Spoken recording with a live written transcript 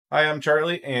Hi, I'm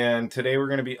Charlie, and today we're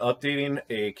going to be updating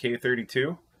a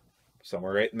K32,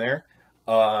 somewhere right in there,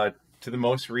 to the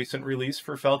most recent release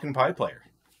for Falcon Pi Player.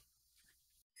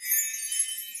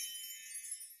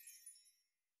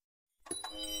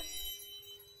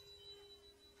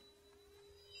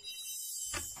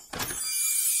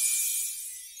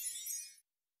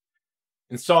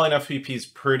 Installing FPP is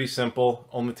pretty simple,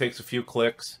 only takes a few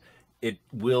clicks. It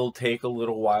will take a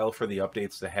little while for the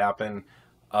updates to happen.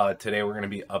 Today we're going to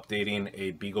be updating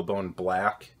a BeagleBone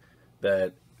Black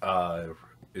that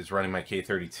is running my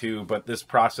K32, but this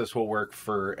process will work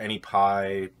for any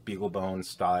Pi BeagleBone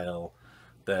style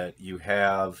that you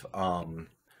have, or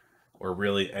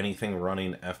really anything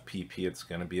running FPP. It's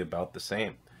going to be about the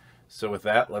same. So with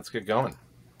that, let's get going.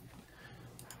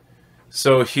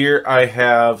 So here I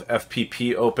have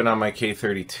FPP open on my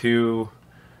K32.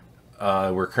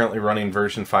 We're currently running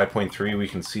version 5.3. We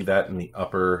can see that in the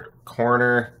upper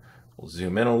corner. We'll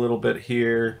zoom in a little bit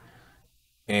here.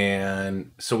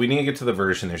 And so we need to get to the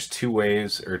version. There's two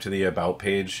ways, or to the About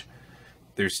page.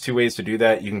 There's two ways to do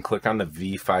that. You can click on the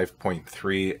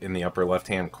V5.3 in the upper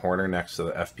left-hand corner next to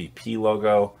the FPP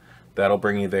logo. That'll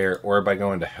bring you there, or by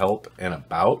going to Help and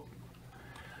About.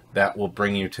 That will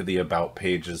bring you to the About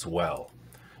page as well.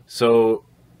 So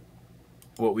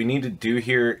what we need to do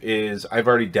here is, I've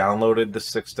already downloaded the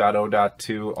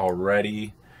 6.0.2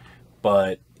 already,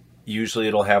 but usually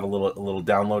it'll have a little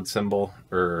download symbol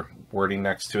or wording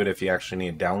next to it if you actually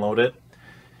need to download it.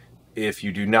 If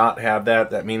you do not have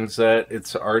that, that means that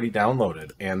it's already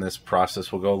downloaded, and this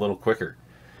process will go a little quicker.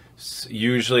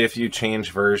 Usually if you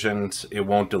change versions, it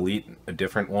won't delete a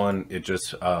different one. It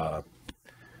just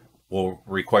will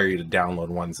require you to download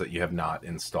ones that you have not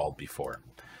installed before.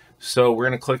 So we're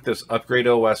going to click this Upgrade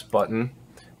OS button.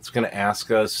 It's going to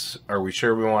ask us, are we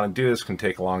sure we want to do this? It can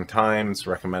take a long time. It's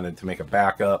recommended to make a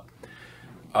backup.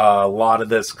 A lot of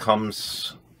this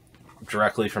comes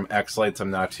directly from X-Lights. I'm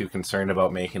not too concerned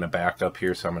about making a backup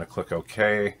here, so I'm going to click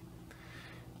OK.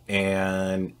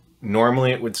 And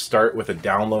normally it would start with a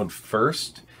download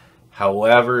first.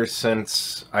 However,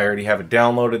 since I already have it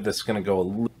downloaded, this is going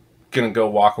to go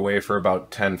walk away for about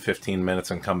 10-15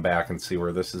 minutes and come back and see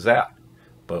where this is at.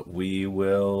 But we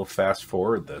will fast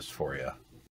forward this for you.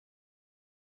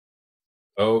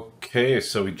 Okay,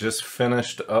 so we just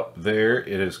finished up there.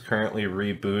 It is currently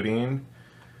rebooting.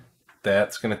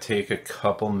 That's going to take a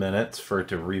couple minutes for it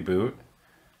to reboot.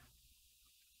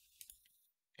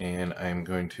 And I'm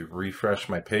going to refresh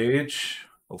my page.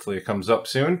 Hopefully it comes up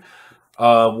soon.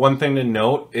 One thing to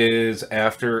note is,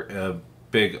 after a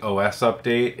big OS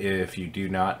update, if you do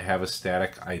not have a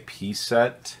static IP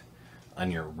set on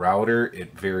your router,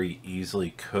 it very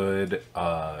easily could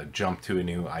jump to a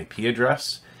new IP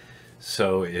address.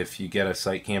 So if you get a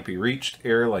site can't be reached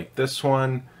error like this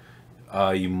one,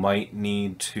 you might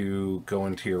need to go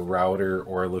into your router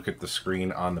or look at the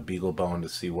screen on the BeagleBone to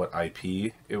see what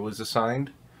IP it was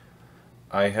assigned.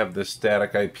 I have this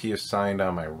static IP assigned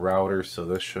on my router, so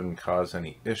this shouldn't cause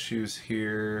any issues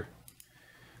here.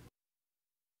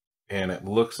 And it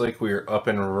looks like we're up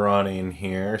and running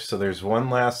here. So there's one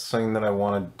last thing that I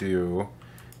want to do.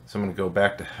 So I'm going to go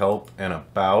back to Help and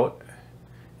About.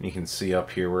 And you can see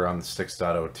up here we're on the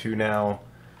 6.02 now.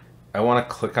 I want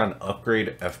to click on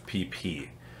Upgrade FPP.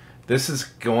 This is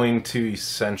going to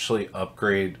essentially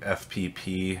upgrade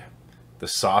FPP, the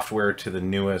software, to the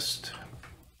newest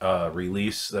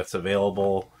release that's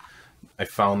available. I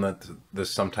found that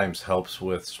this sometimes helps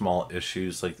with small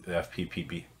issues like the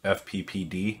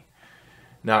FPPD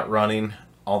not running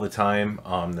all the time.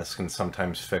 This can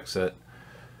sometimes fix it.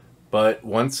 But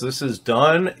once this is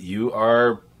done, you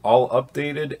are all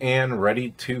updated and ready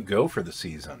to go for the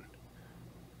season.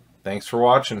 Thanks for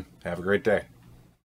watching. Have a great day.